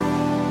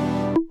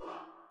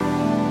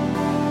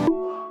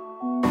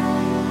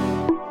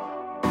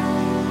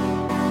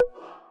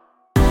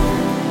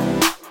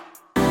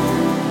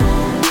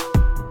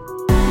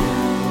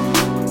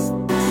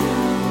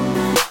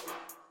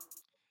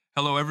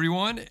Hello,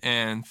 everyone,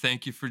 and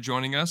thank you for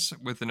joining us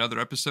with another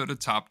episode of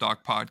Top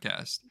Doc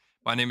Podcast.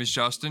 My name is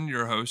Justin,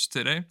 your host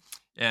today,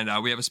 and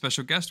we have a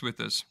special guest with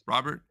us,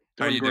 Robert.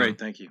 How are Doing you doing? great,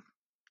 thank you.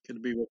 Good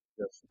to be with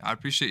you. I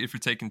appreciate you for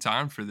taking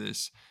time for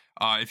this.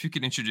 If you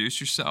could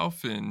introduce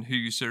yourself and who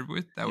you serve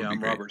with, that would Yeah, be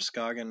I'm great. Robert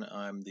Scoggin.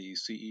 I'm the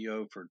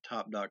CEO for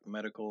Top Doc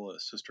Medical, a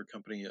sister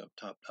company of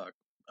Top Doc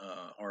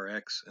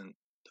RX and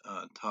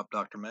Top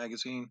Doctor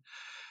Magazine.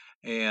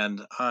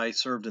 And I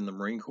served in the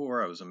Marine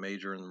Corps. I was a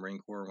major in the Marine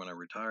Corps when I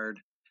retired,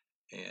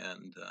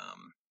 and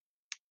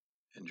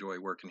enjoy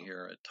working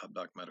here at Top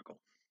Doc Medical.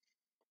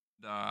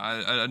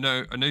 I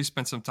know you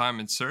spent some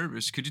time in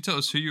service. Could you tell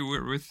us who you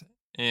were with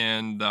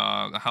and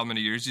how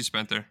many years you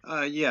spent there?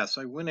 Yes,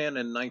 I went in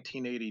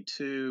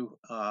 1982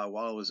 while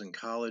I was in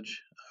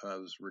college. I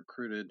was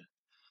recruited.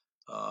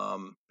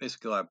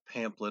 Basically, I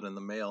pamphlet in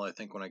the mail. I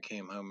think when I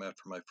came home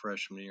after my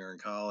freshman year in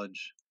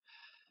college,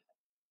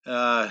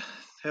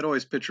 had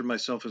always pictured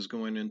myself as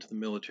going into the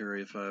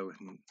military if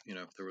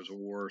there was a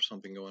war or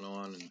something going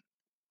on. And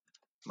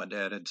my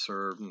dad had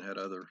served and had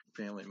other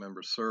family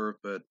members serve,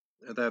 but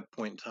at that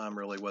point in time,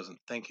 really wasn't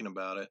thinking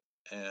about it.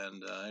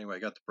 And anyway, I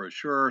got the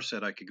brochure,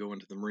 said I could go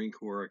into the Marine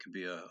Corps. I could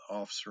be an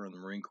officer in the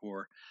Marine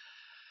Corps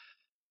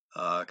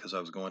because I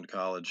was going to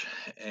college,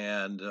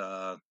 and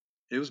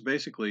it was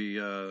basically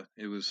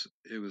it was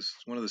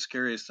one of the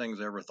scariest things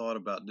I ever thought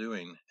about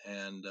doing,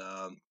 and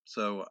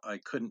so I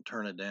couldn't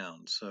turn it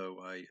down. So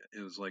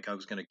it was like I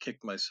was going to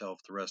kick myself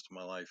the rest of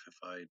my life if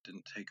I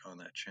didn't take on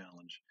that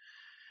challenge,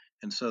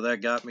 and so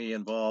that got me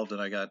involved,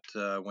 and I got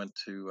went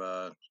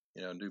to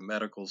do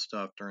medical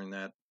stuff during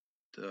that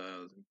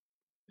uh,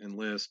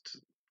 enlist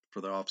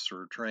for the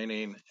officer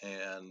training,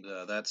 and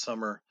that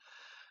summer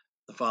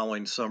the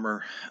following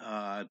summer,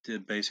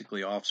 did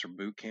basically officer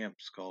boot camp.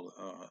 It's called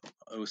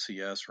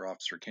OCS or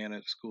Officer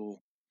Candidate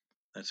School.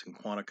 That's in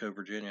Quantico,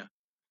 Virginia.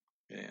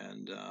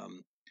 And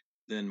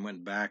then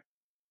went back.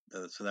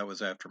 So that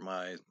was after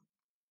my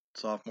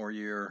sophomore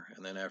year,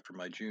 and then after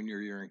my junior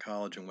year in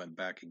college, and went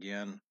back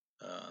again.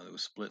 It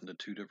was split into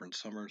two different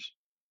summers,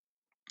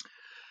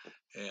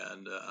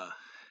 and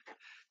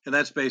and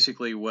that's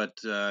basically what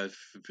if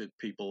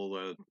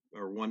people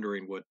are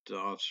wondering what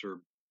officer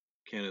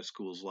candidate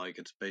schools like.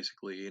 It's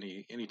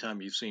basically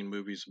anytime you've seen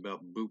movies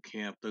about boot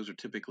camp, those are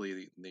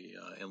typically the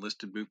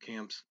enlisted boot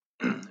camps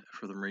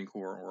for the Marine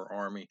Corps or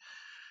Army.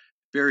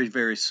 Very,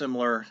 very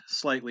similar,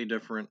 slightly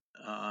different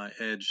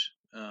edge,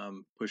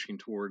 pushing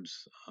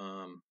towards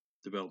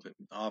development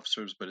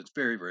officers, but it's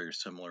very, very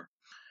similar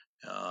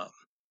uh,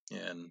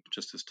 and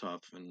just as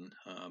tough. And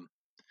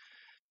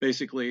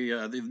basically,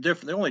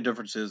 the only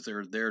difference is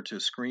they're there to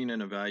screen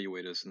and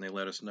evaluate us, and they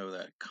let us know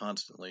that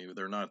constantly.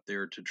 They're not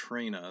there to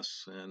train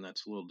us, and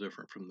that's a little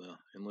different from the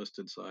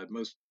enlisted side.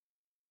 Most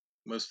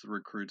of the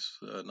recruits,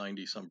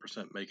 90 some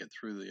percent, make it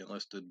through the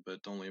enlisted, but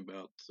only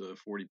about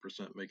 40%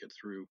 make it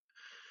through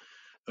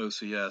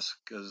OCS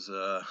because,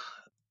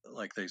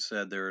 like they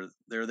said, they're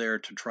there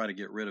to try to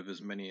get rid of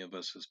as many of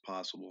us as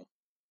possible.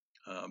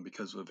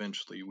 Because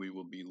eventually we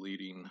will be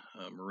leading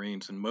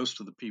Marines, and most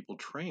of the people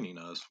training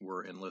us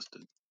were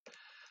enlisted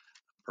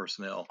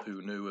personnel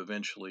who knew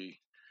eventually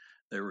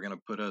they were going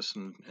to put us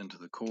into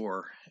the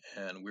Corps,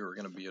 and we were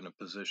going to be in a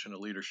position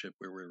of leadership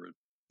where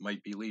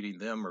might be leading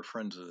them or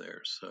friends of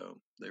theirs. So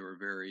they were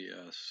very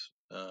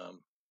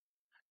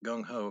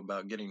gung ho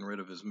about getting rid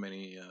of as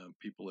many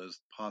people as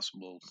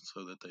possible,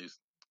 so that they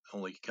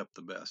only kept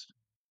the best.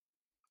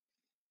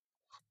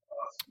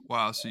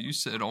 Wow, so you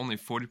said only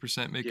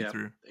 40% make it Yeah,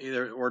 through.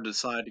 either or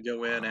decide to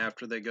go in Wow.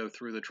 after they go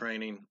through the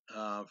training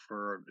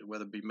for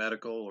whether it be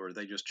medical, or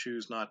they just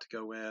choose not to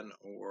go in,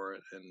 or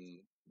and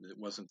it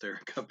wasn't their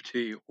cup of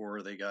tea,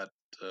 or they got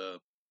uh,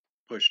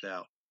 pushed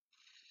out.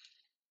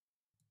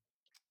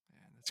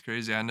 Man, that's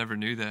crazy. I never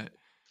knew that.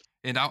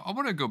 And I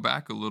want to go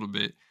back a little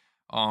bit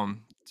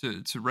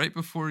to right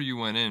before you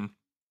went in.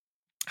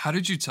 How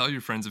did you tell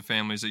your friends and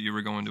families that you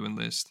were going to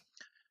enlist?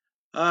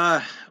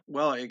 Uh,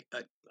 well,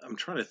 I'm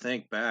trying to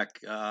think back.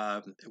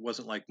 It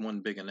wasn't like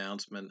one big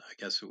announcement. I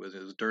guess it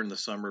was during the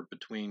summer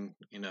between,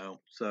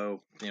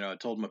 so, I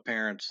told my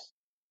parents.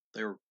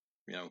 They were,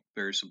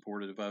 very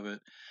supportive of it.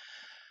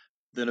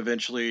 Then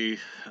eventually,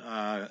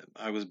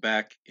 I was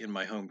back in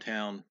my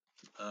hometown.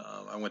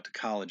 I went to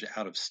college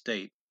out of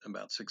state,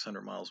 about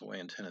 600 miles away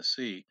in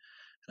Tennessee,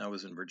 and I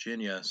was in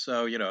Virginia.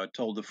 So, I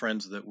told the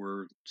friends that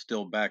were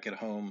still back at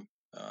home,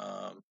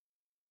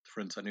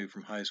 friends I knew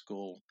from high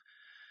school.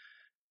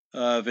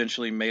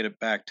 Eventually made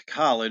it back to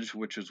college,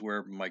 which is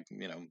where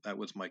that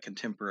was my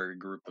contemporary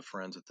group of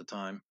friends at the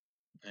time.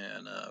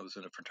 And I was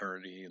in a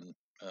fraternity and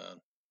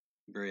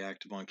very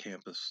active on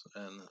campus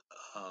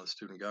and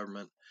student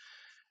government.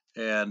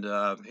 And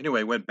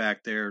anyway, went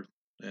back there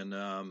and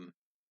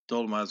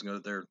told them I was going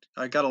to there.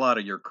 I got a lot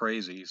of your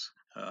crazies.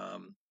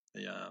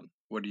 Yeah.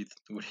 What are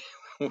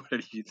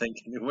you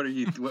thinking?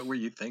 What were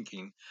you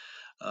thinking?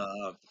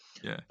 Uh,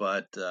 Yeah.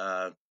 but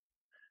I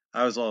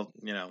was all,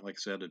 like I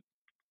said,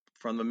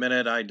 from the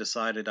minute I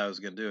decided I was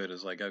going to do it,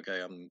 it's like,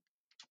 okay,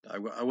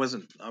 I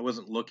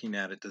wasn't looking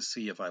at it to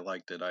see if I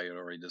liked it. I had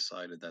already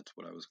decided that's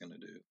what I was going to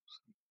do.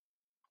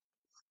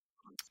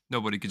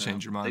 Nobody could No,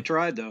 change your they mind.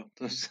 tried though.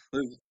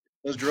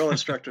 Those drill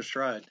instructors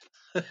tried.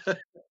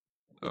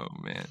 Oh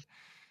man.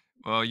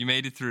 Well, you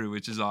made it through,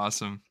 which is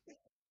awesome.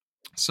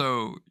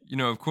 So,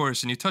 of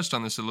course, and you touched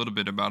on this a little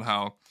bit about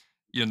how,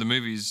 the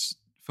movies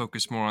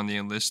focus more on the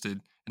enlisted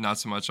and not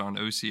so much on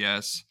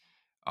OCS.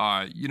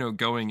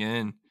 Going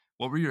in,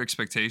 what were your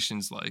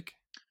expectations like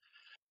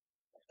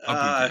of boot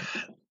Uh,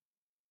 camp?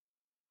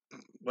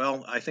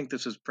 well, I think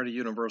this is pretty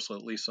universal,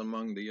 at least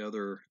among the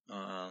other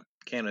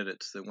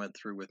candidates that went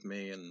through with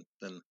me, and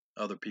then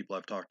other people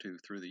I've talked to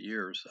through the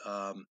years.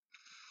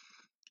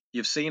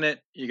 You've seen it,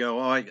 you go,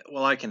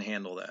 oh, I can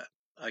handle that.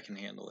 I can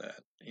handle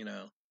that.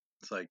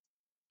 It's like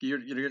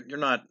you're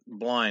not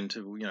blind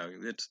to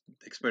it's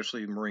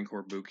especially Marine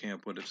Corps boot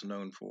camp, what it's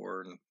known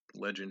for, and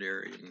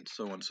legendary, and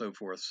so on and so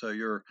forth. So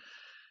you're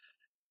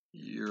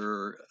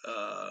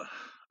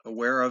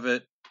aware of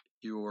it,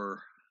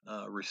 you're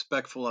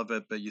respectful of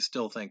it, but you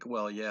still think,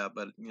 well, yeah,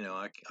 but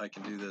I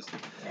can do this.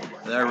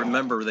 And I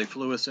remember they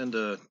flew us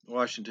into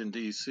Washington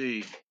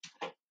D.C.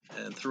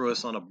 and threw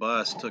us on a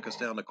bus, took us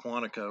down to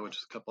Quantico, which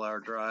is a couple-hour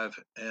drive,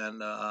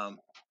 and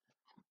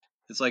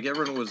it's like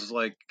everyone was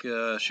like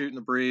shooting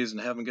the breeze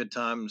and having a good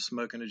time, and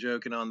smoking and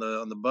joking on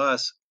the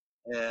bus,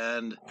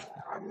 and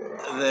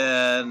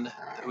then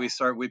we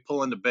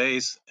pull into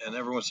base, and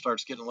everyone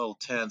starts getting a little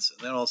tense,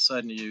 and then all of a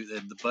sudden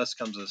the bus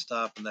comes to a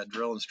stop, and that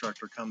drill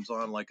instructor comes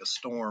on like a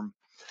storm,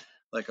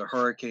 like a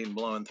hurricane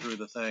blowing through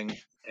the thing,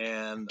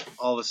 and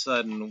all of a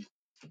sudden,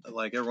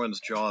 like everyone's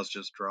jaws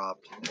just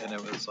dropped, and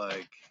it was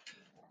like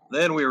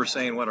then we were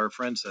saying what our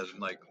friend said, and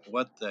like,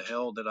 what the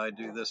hell did I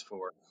do this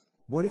for?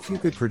 What if you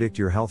could predict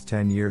your health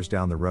 10 years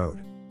down the road?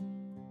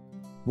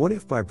 What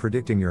if by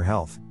predicting your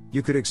health,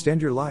 you could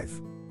extend your life?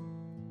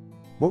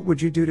 What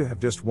would you do to have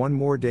just one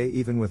more day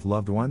even with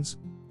loved ones?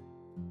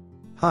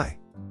 Hi.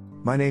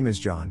 My name is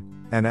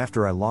John, and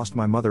after I lost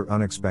my mother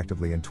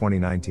unexpectedly in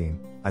 2019,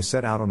 I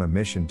set out on a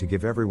mission to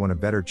give everyone a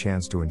better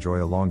chance to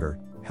enjoy a longer,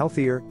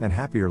 healthier, and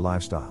happier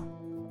lifestyle.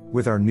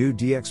 With our new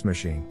DX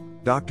machine,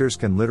 doctors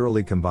can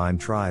literally combine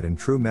tried and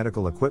true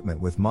medical equipment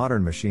with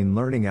modern machine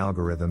learning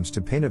algorithms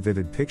to paint a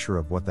vivid picture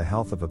of what the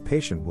health of a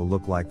patient will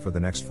look like for the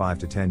next 5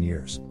 to 10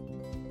 years.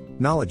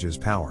 Knowledge is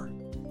power.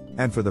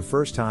 And for the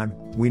first time,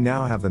 we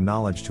now have the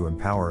knowledge to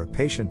empower a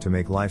patient to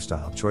make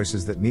lifestyle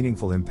choices that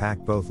meaningfully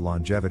impact both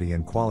longevity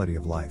and quality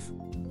of life.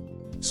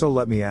 So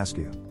let me ask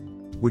you,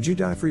 would you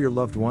die for your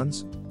loved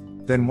ones?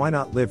 Then why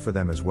not live for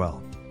them as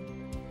well?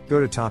 Go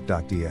to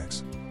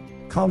top.dx.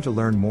 Com to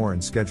learn more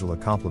and schedule a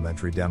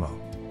complimentary demo.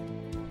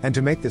 And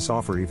to make this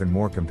offer even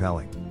more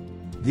compelling,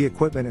 the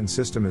equipment and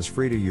system is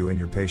free to you and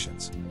your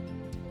patients.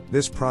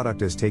 This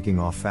product is taking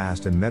off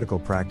fast, and medical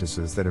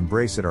practices that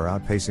embrace it are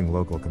outpacing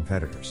local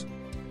competitors.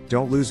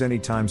 Don't lose any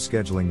time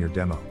scheduling your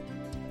demo.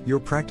 Your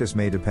practice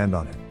may depend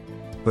on it.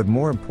 But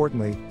more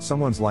importantly,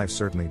 someone's life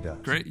certainly does.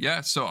 Great.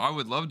 Yeah. So I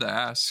would love to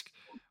ask,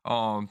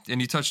 and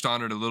you touched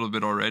on it a little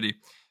bit already,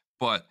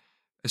 but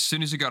as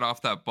soon as you got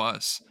off that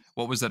bus,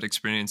 what was that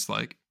experience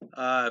like?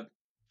 Uh,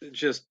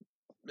 just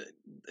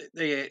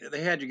they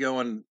had you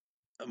going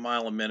a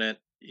mile a minute.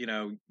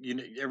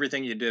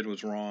 Everything you did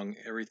was wrong.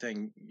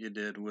 Everything you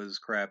did was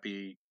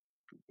crappy.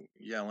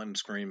 Yelling,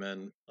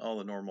 screaming, all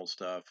the normal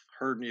stuff.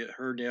 Herding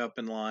you up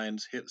in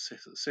lines,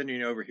 sending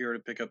you over here to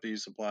pick up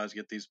these supplies,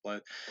 get these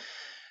supplies,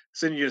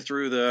 sending you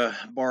through the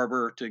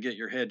barber to get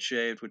your head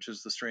shaved, which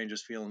is the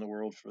strangest feeling in the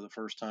world for the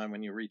first time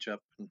when you reach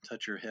up and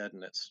touch your head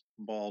and it's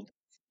bald,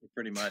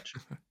 pretty much.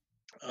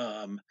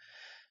 Um,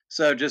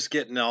 so just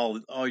getting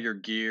all your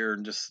gear,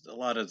 and just a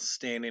lot of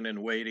standing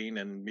and waiting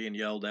and being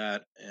yelled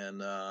at,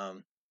 and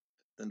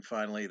then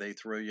finally they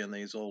throw you in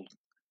these old.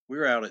 We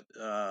were out at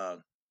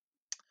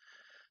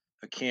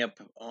a camp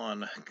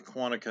on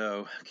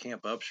Quantico,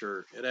 Camp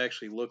Upshur. It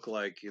actually looked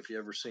like, if you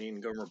ever seen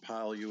Gomer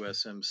Pyle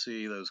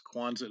USMC, those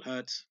Quonset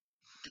huts.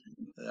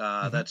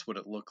 Hmm. That's what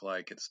it looked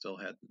like. It still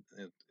had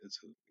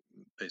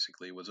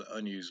basically it was an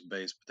unused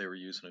base, but they were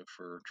using it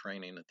for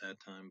training at that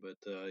time. But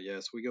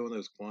yes, we go in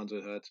those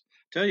Quonset huts.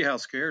 Tell you how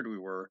scared we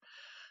were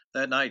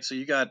that night. So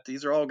you got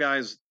these are all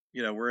guys.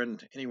 We're in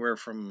anywhere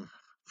from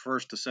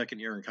first to second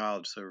year in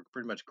college, so we're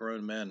pretty much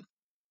grown men,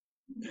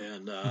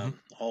 and Hmm.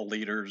 all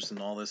leaders and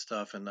all this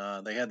stuff. And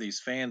they had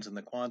these fans in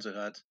the Quonset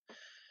huts,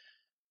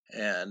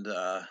 and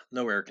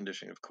no air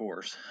conditioning, of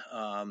course.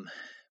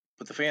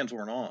 But the fans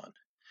weren't on.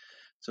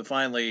 So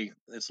finally,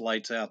 it's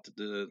lights out.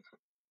 The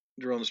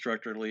drill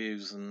instructor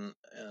leaves, and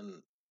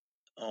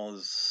all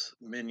his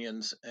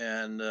minions,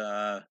 and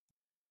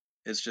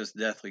it's just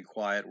deathly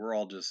quiet. We're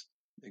all just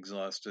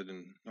exhausted,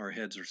 and our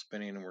heads are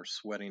spinning, and we're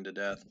sweating to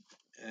death.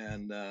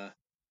 And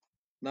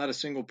not a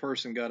single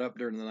person got up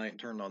during the night and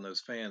turned on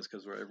those fans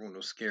because everyone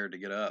was scared to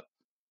get up.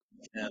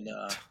 And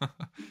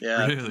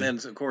yeah, and Really? then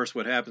of course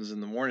what happens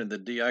in the morning, the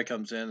DI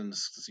comes in and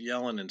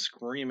yelling and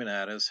screaming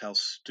at us how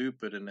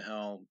stupid and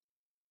how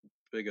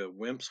big of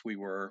wimps we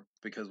were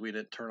because we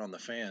didn't turn on the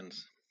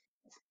fans.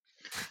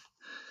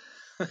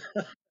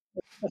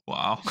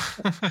 Wow.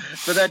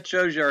 But that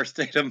shows you our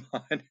state of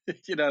mind,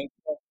 you know.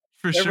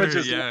 For Everyone's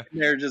sure, just yeah. laying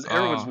there, just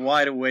everyone's Oh,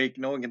 wide awake.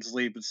 No one can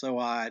sleep. It's so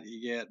hot,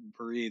 you can't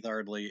breathe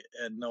hardly,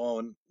 and no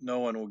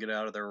one will get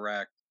out of their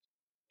rack.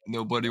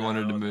 nobody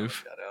wanted to No one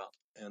move. got out,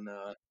 and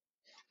so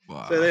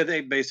Wow.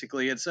 they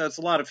basically it's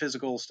a lot of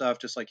physical stuff,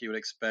 just like you would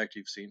expect.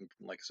 You've seen,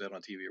 like I said,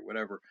 on TV or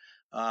whatever.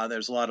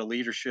 There's a lot of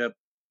leadership.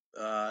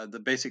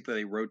 Basically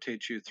they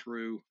rotate you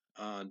through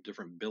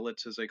different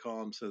billets, as they call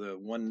them. So the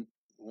one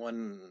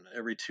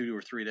every 2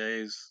 or 3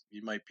 days,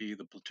 you might be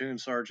the platoon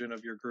sergeant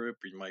of your group,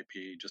 or you might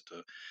be just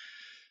a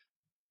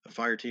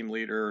fire team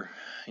leader.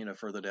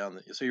 Further down.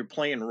 So you're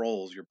playing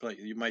roles.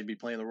 You might be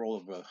playing the role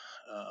of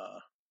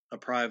a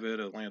private,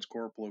 a lance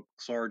corporal, a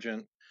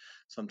sergeant,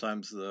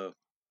 sometimes the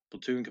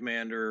platoon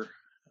commander,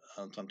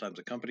 sometimes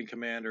a company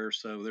commander.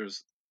 So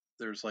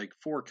there's like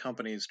 4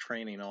 companies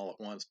training all at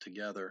once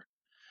together,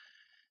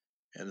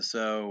 and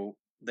so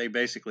they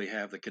basically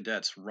have the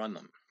cadets run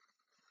them.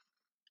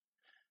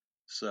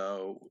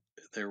 So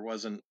there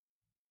wasn't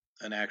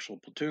an actual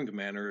platoon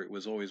commander; it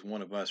was always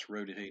one of us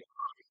rotating.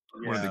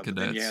 One of the Yeah, but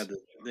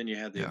then you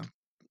had cadets.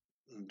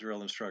 the Yeah.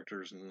 drill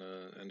instructors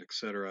and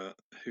etc.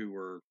 who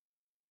were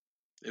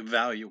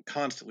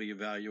constantly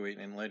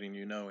evaluating and letting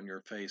you know in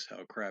your face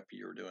how crappy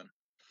you were doing.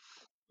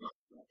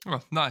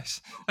 Oh,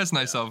 nice. That's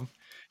nice Yeah, of them.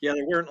 yeah.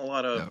 There weren't a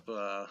lot of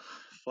Yeah.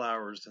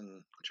 flowers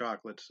and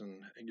chocolates,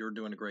 and you're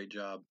doing a great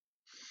job.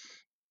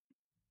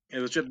 It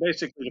was just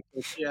basically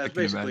yeah, I it's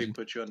can basically imagine.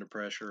 put you under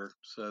pressure.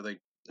 So they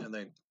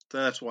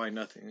that's why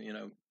nothing.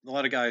 A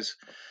lot of guys,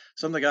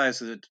 some of the guys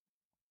that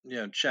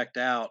checked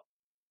out,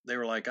 they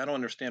were like, I don't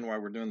understand why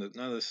we're doing this.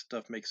 None of this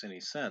stuff makes any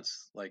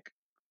sense. Like,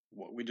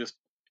 what we just,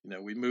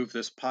 we move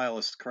this pile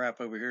of crap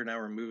over here. Now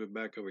we're moving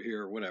back over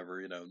here or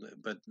whatever,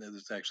 but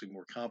it's actually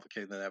more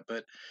complicated than that.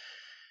 But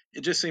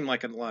it just seemed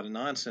like a lot of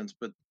nonsense.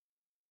 But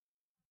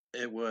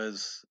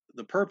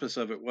the purpose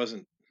of it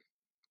wasn't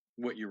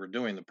what you were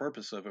doing. The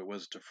purpose of it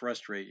was to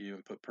frustrate you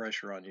and put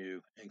pressure on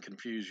you and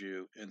confuse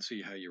you and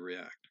see how you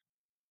react.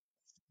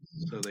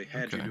 So they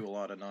had you Okay. do a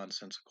lot of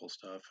nonsensical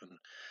stuff and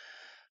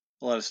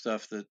a lot of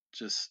stuff that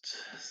just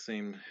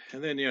seemed,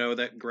 and then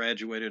that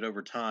graduated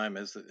over time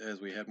as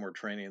we had more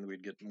training.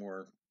 It'd get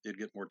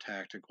more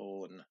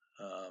tactical and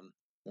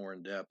more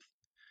in depth,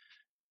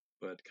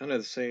 but kind of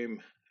the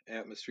same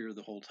atmosphere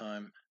the whole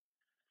time.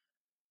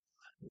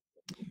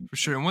 For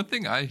sure. And one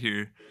thing I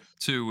hear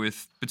too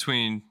with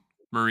between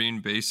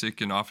Marine basic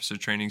and officer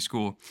training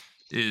school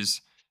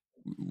is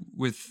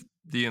with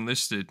the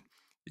enlisted,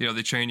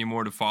 they train you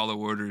more to follow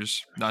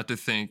orders, not to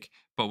think.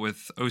 But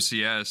with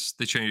OCS,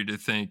 they train you to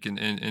think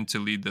and to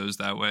lead those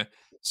that way.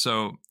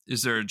 So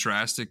is there a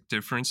drastic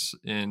difference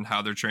in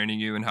how they're training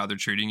you and how they're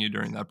treating you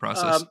during that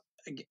process? um,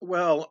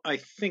 well, I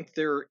think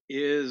there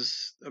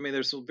is, I mean,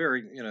 there's a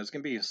very, it's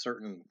going to be a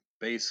certain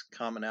base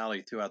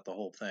commonality throughout the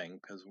whole thing,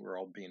 because we're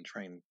all being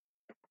trained.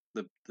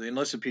 The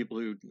enlisted people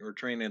who were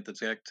trained at the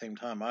exact same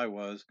time I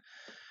was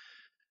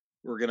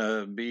were going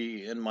to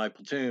be in my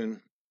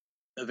platoon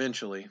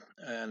eventually,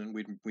 and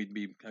we'd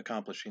be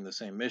accomplishing the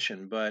same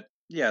mission. But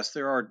yes,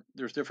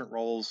 there's different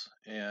roles,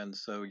 and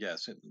so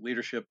yes,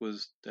 leadership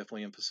was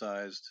definitely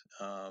emphasized,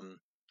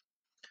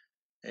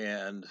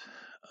 and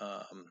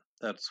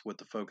that's what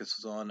the focus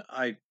is on.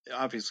 I've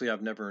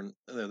never,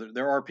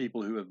 there are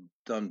people who have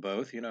done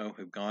both,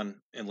 who've gone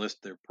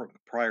enlisted, they're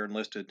prior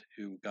enlisted,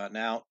 who gotten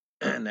out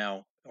and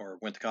now, or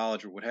went to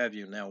college or what have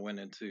you, now went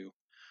into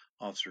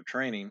officer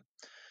training.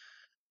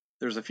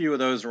 There's a few of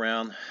those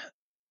around,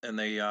 and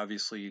they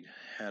obviously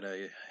had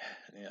a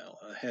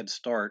head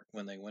start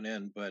when they went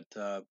in. But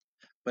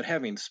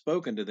having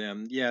spoken to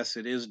them, yes,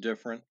 it is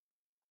different.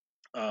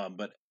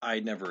 But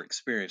I never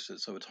experienced it,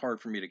 so it's hard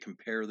for me to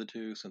compare the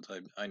two, since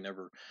I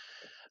never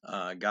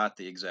got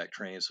the exact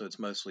training. So it's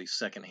mostly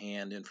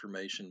secondhand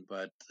information.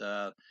 But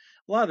a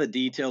lot of the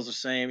details are the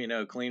same.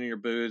 Cleaning your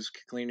boots,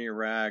 cleaning your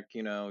rack.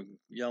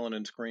 Yelling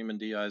and screaming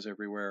DIs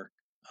everywhere.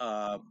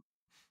 Uh,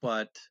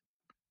 but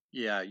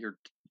yeah,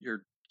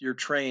 you're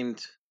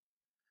trained.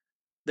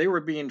 They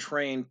were being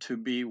trained to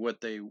be what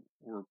they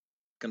were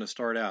going to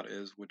start out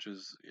as, which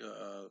is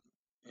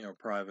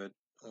private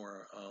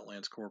or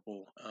lance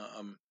corporal.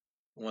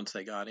 Once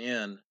they got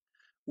in,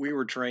 we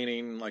were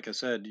training. Like I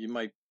said,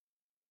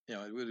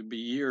 it would be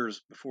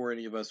years before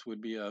any of us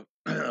would be a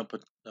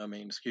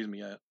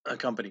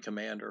company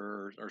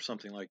commander or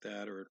something like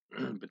that, or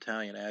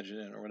battalion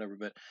adjutant or whatever.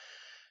 But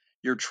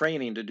you're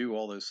training to do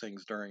all those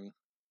things during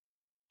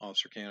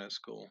officer candidate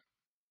school,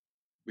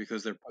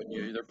 because they're putting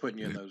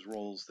you in Right. those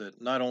roles, that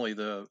not only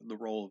the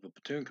role of a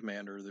platoon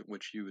commander, that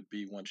which you would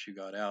be once you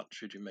got out,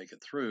 should you make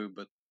it through,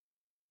 but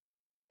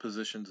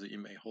positions that you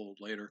may hold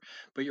later.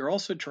 But you're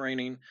also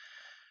training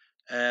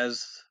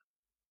as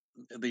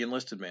the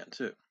enlisted man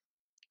too.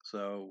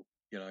 So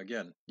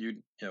again,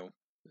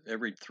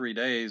 every 3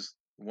 days,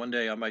 one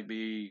day I might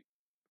be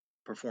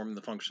performing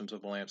the functions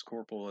of a lance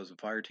corporal as a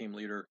fire team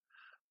leader,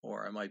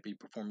 or I might be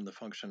performing the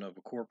function of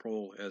a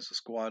corporal as a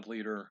squad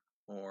leader,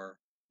 or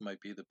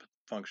might be the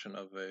function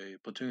of a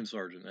platoon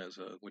sergeant,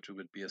 which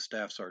would be a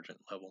staff sergeant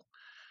level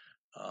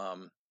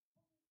um,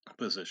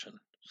 position.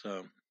 So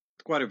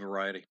it's quite a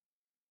variety.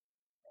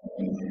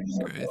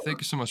 Great. Thank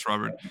you so much,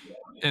 Robert.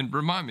 And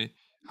remind me,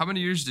 how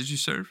many years did you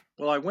serve?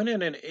 Well, I went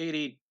in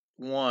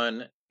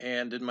 '81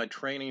 and did my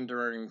training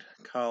during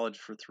college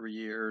for 3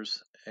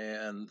 years,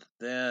 and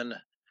then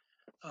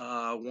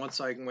once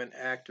I went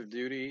active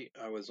duty,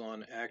 I was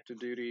on active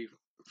duty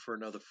for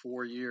another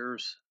 4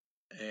 years,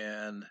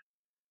 and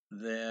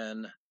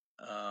then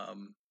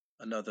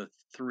another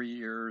 3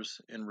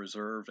 years in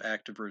reserve,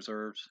 active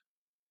reserves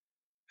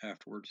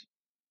afterwards.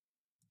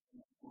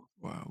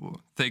 Wow.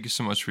 Well, thank you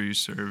so much for your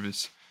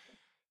service.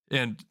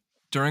 And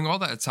during all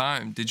that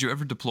time, did you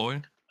ever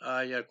deploy?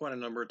 Yeah, quite a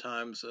number of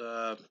times.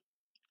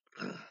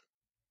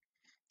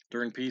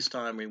 During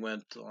peacetime, we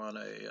went on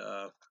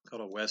a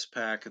called a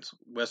Westpac. It's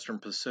Western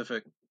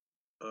Pacific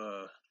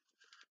uh,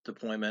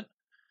 deployment.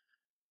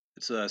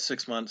 It's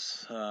 6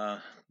 months.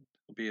 It'll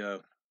be a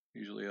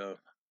usually a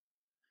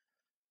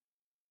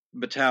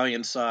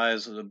battalion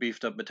size, a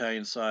beefed up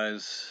battalion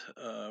size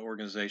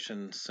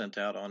organization sent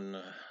out on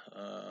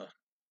a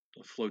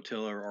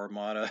flotilla or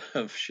armada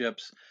of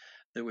ships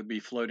that would be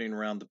floating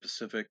around the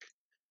Pacific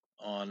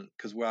on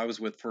because I was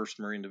with First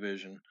Marine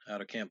Division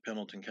out of Camp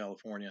Pendleton,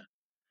 California,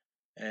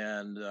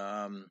 and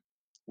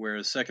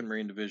whereas Second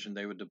Marine Division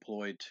they would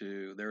deploy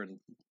to they're in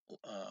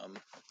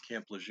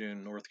Camp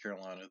Lejeune, North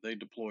Carolina. They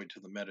deployed to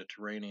the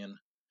Mediterranean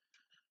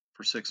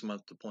for 6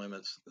 month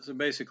deployments. So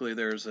basically,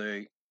 there's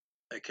a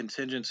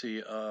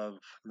contingency of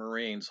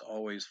Marines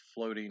always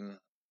floating.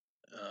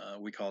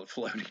 We call it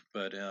floating,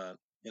 but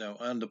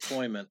on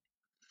deployment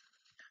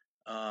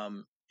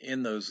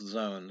in those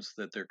zones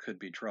that there could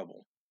be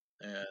trouble.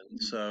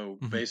 And so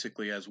Mhm.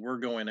 basically, as we're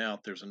going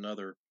out, there's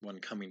another one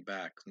coming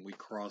back, and we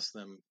cross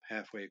them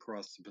halfway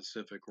across the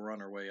Pacific. We're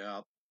on our way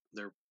out.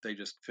 They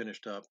just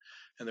finished up,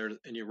 and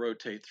you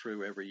rotate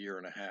through every year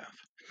and a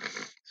half.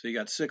 So you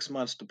got 6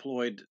 months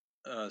deployed,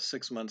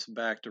 6 months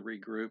back to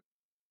regroup,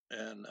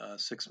 and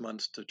 6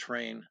 months to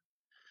train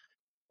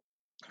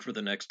for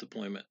the next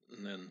deployment,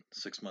 and then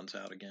 6 months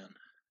out again.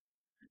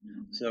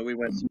 So we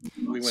went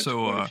to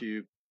So, quite a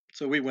few.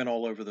 So we went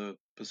all over the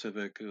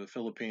Pacific,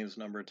 Philippines a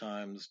number of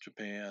times,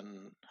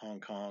 Japan, Hong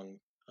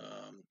Kong,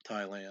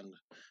 Thailand,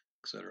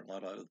 etc. A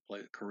lot of the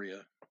place,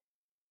 Korea.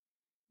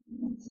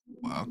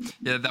 wow.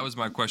 Yeah, that was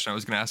my question. I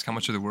was going to ask how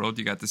much of the world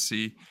you got to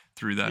see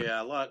through that.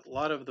 Yeah, a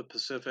lot of the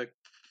Pacific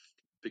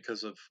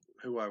because of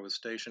who I was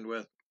stationed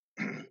with,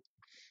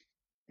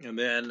 and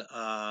then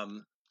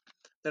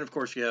of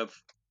course you have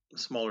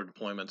smaller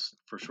deployments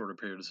for shorter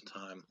periods of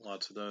time,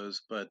 lots of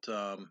those. But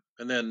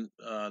and then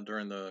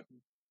during the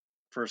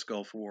first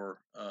Gulf War,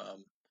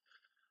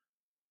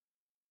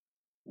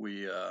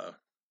 we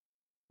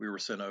we were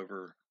sent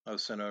over. I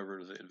was sent over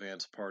to the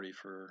advance party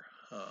for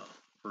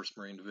First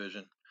Marine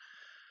Division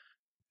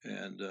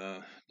and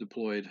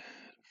deployed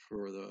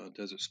for the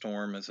Desert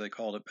Storm, as they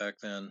called it back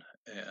then.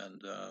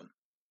 And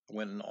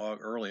went in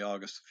early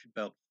August,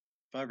 about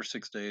 5 or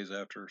 6 days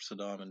after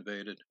Saddam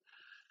invaded.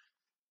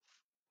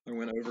 I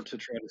went over to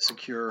try to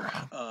secure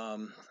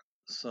Wow.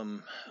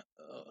 some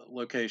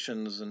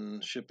locations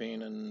and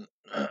shipping and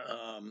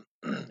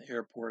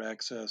airport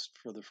access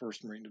for the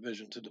First Marine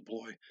Division to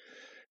deploy.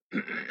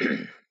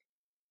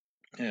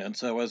 And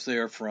so I was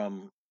there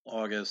from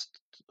August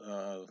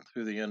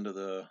through the end of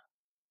the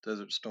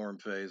Desert Storm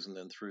phase, and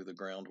then through the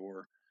ground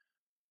war,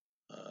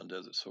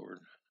 Desert Sword.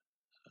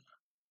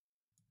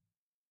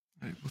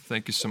 Right, well,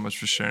 thank you so much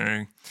for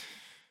sharing.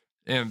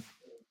 And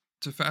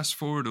to fast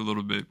forward a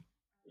little bit,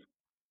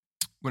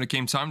 when it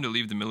came time to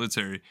leave the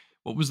military,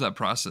 what was that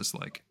process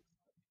like?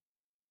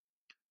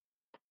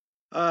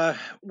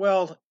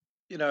 Well,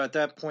 at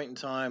that point in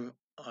time,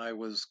 I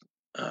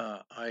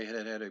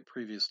had a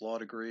previous law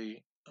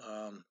degree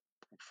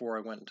before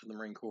I went into the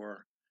Marine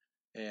Corps,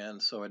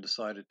 and so I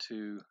decided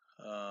to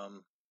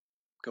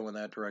go in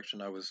that direction.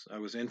 I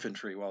was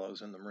infantry while I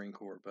was in the Marine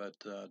Corps, but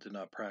did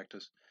not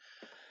practice.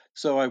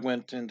 So I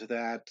went into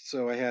that.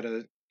 So I had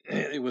a.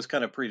 It was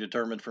kind of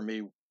predetermined for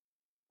me.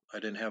 I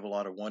didn't have a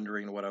lot of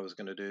wondering what I was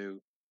going to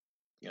do.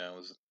 I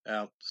was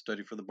out,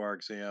 study for the bar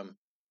exam,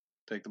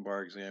 take the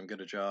bar exam,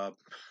 get a job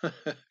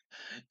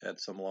at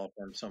some law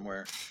firm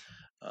somewhere.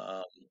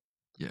 Um,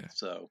 Yeah,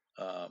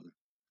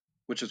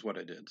 which is what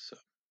I did. So,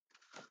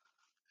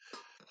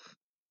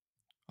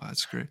 oh,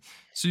 that's great.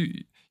 So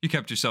you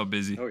kept yourself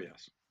busy. oh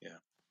yes, yeah.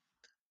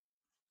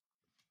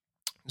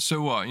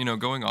 So,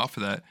 going off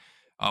of that,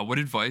 what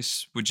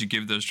advice would you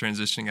give those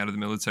transitioning out of the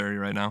military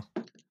right now?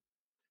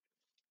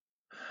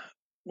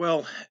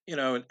 Well,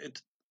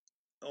 it's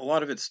a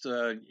lot of it's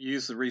to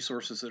use the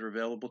resources that are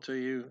available to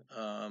you.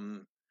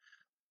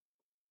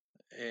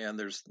 And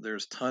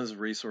there's tons of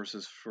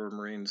resources for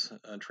Marines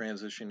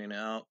transitioning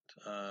out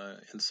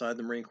inside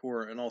the Marine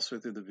Corps and also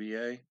through the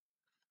VA.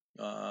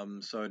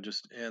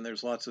 And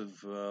there's lots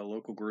of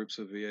local groups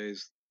of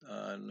VAs,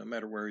 no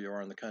matter where you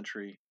are in the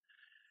country.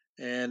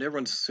 And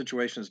everyone's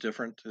situation is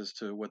different as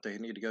to what they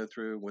need to go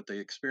through, what they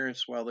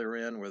experienced while they were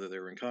in, whether they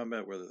were in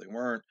combat, whether they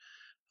weren't.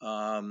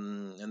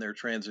 And their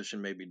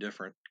transition may be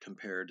different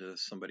compared to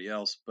somebody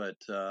else, but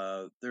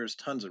there's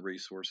tons of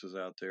resources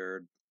out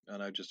there.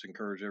 And I just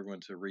encourage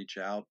everyone to reach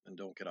out and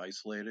don't get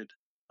isolated.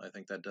 I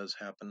think that does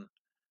happen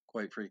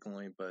quite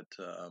frequently, but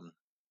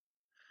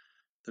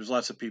there's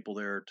lots of people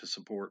there to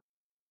support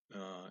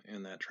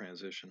in that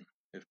transition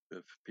if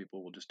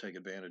people will just take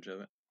advantage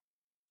of it.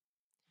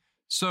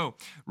 So,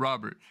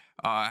 Robert,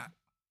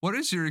 what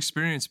has your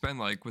experience been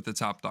like with the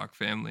Top Doc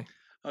family?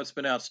 Oh, it's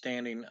been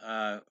outstanding.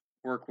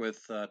 Work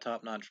with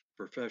top-notch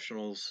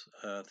professionals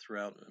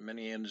throughout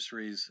many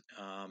industries.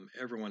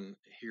 Everyone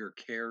here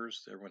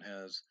cares. Everyone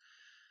has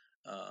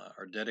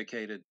are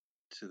dedicated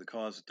to the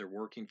cause that they're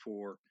working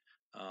for.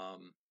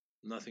 Um,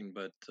 Nothing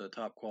but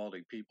top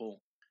quality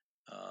people.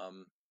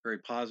 Very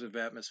positive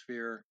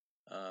atmosphere.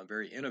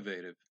 Very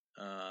innovative.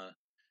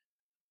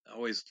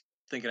 Always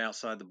thinking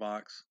outside the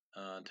box.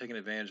 Taking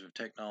advantage of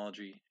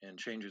technology and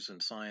changes in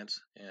science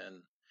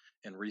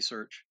and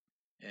research,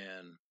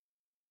 and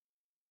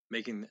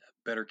making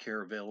better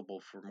care available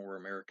for more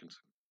Americans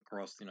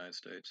across the United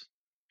States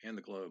and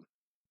the globe.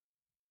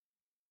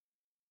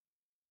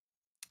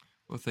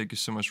 Well, thank you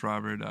so much,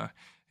 Robert.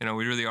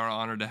 We really are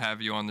honored to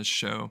have you on this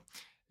show.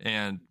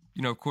 And,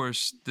 of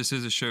course, this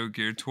is a show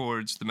geared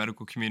towards the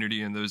medical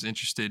community and those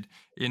interested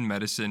in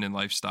medicine and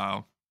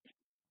lifestyle.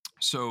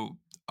 So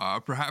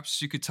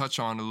perhaps you could touch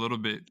on a little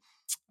bit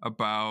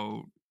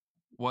about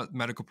what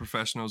medical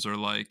professionals are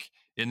like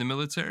in the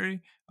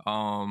military,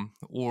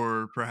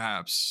 or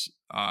perhaps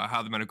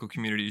how the medical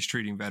community is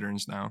treating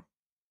veterans now.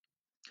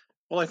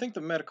 Well, I think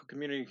the medical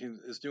community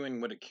is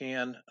doing what it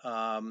can.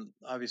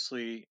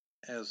 Obviously,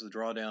 as the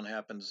drawdown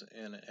happens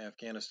in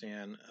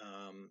Afghanistan,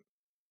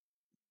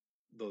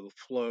 the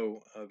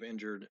flow of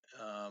injured,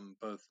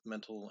 both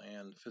mental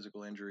and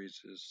physical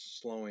injuries, is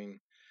slowing,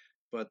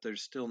 but they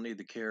still need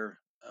the care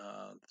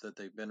that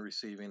they've been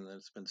receiving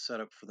that's been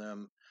set up for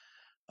them.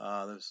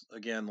 There's,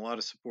 again, a lot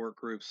of support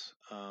groups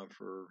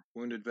for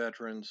wounded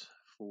veterans,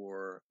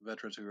 for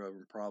veterans who are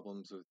having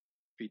problems with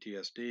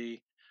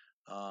PTSD.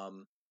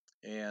 Um,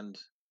 and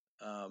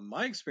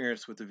My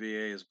experience with the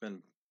VA has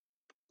been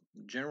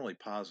generally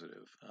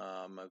positive.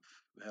 I've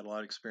had a lot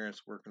of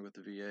experience working with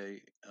the VA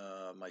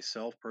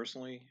myself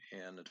personally,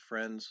 and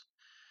friends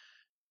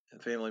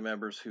and family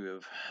members who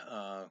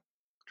have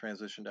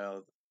transitioned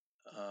out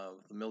of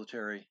the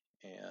military.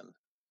 And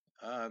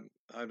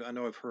I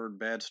know I've heard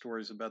bad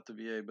stories about the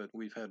VA, but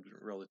we've had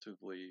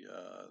relatively,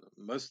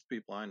 most of the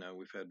people I know,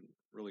 we've had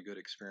really good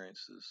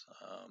experiences.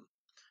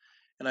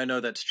 And I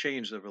know that's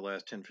changed over the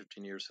last 10,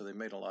 15 years, so they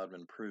made a lot of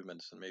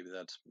improvements, and maybe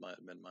that's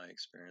been my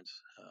experience,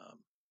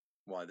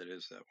 why that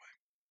is that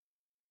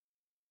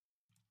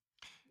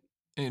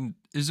way. And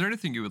is there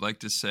anything you would like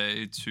to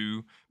say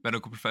to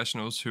medical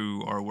professionals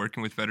who are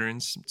working with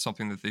veterans,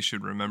 something that they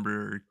should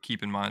remember or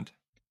keep in mind?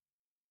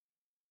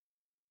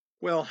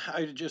 Well,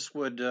 I just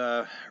would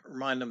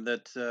remind them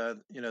that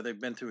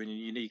they've been through a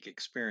unique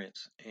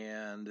experience,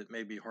 and it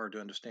may be hard to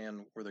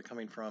understand where they're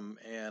coming from,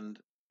 and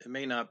it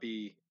may not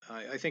be.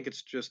 I think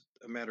it's just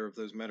a matter of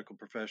those medical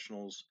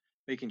professionals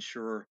making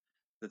sure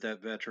that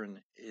that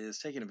veteran is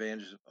taking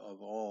advantage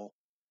of all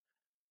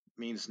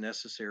means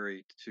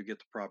necessary to get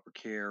the proper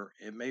care.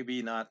 It may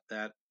be not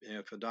that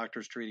if a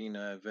doctor's treating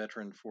a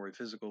veteran for a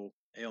physical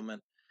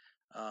ailment,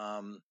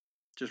 um,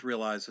 just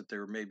realize that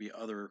there may be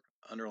other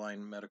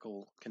underlying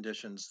medical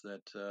conditions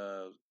that,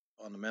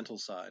 on the mental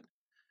side,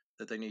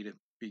 that they need to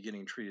be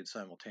getting treated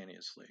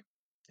simultaneously.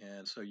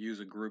 And so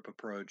use a group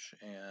approach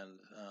and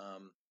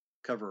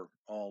cover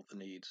all the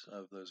needs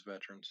of those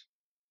veterans.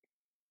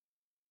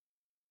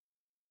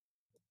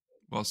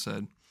 Well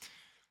said.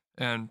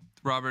 And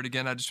Robert,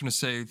 again, I just want to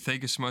say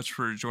thank you so much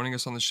for joining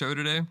us on the show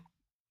today.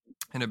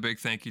 And a big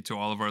thank you to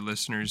all of our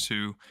listeners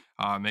who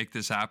make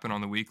this happen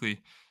on the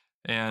weekly.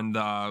 And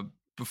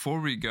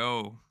before we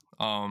go,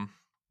 I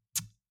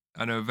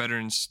know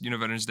Veterans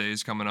Day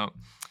is coming up.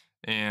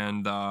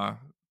 And are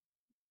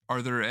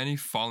there any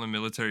fallen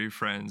military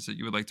friends that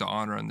you would like to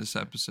honor on this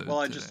episode Well,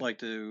 I'd today? just like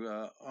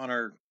to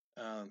honor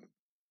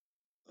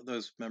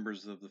those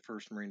members of the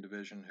First Marine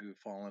Division who've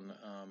fallen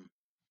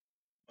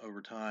over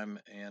time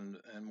and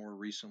more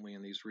recently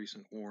in these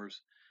recent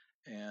wars.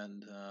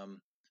 And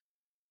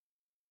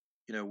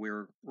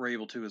we're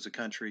able to, as a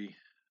country,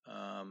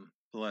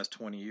 the last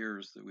 20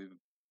 years that we've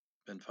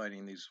been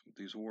fighting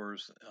these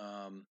wars.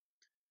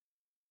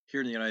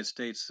 Here in the United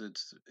States,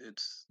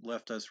 it's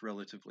left us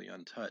relatively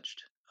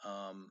untouched.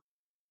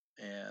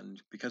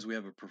 And because we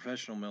have a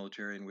professional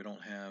military and we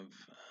don't have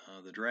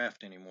the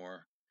draft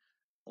anymore,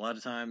 a lot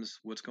of times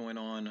what's going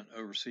on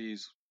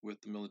overseas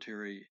with the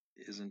military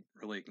isn't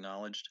really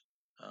acknowledged.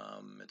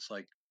 It's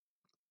like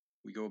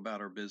we go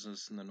about our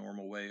business in the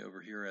normal way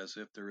over here as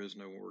if there is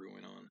no war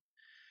going on.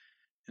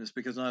 And it's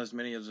because not as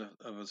many of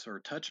us are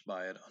touched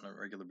by it on a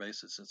regular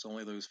basis. It's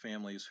only those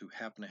families who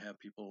happen to have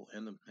people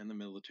in the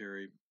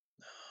military,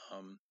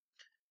 um,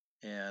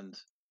 and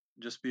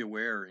just be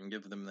aware and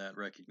give them that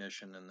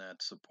recognition and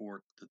that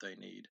support that they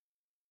need.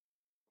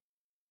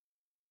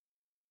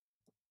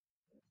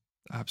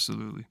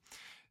 Absolutely.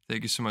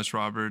 Thank you so much,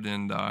 Robert.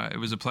 And it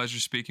was a pleasure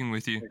speaking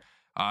with you.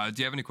 Do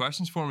you have any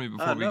questions for me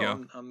before we No,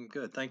 go? I'm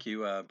good. Thank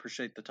you.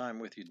 Appreciate the time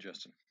with you,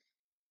 Justin.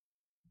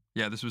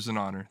 Yeah, this was an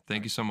honor. All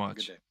Thank right. you so Have a good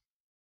much. day.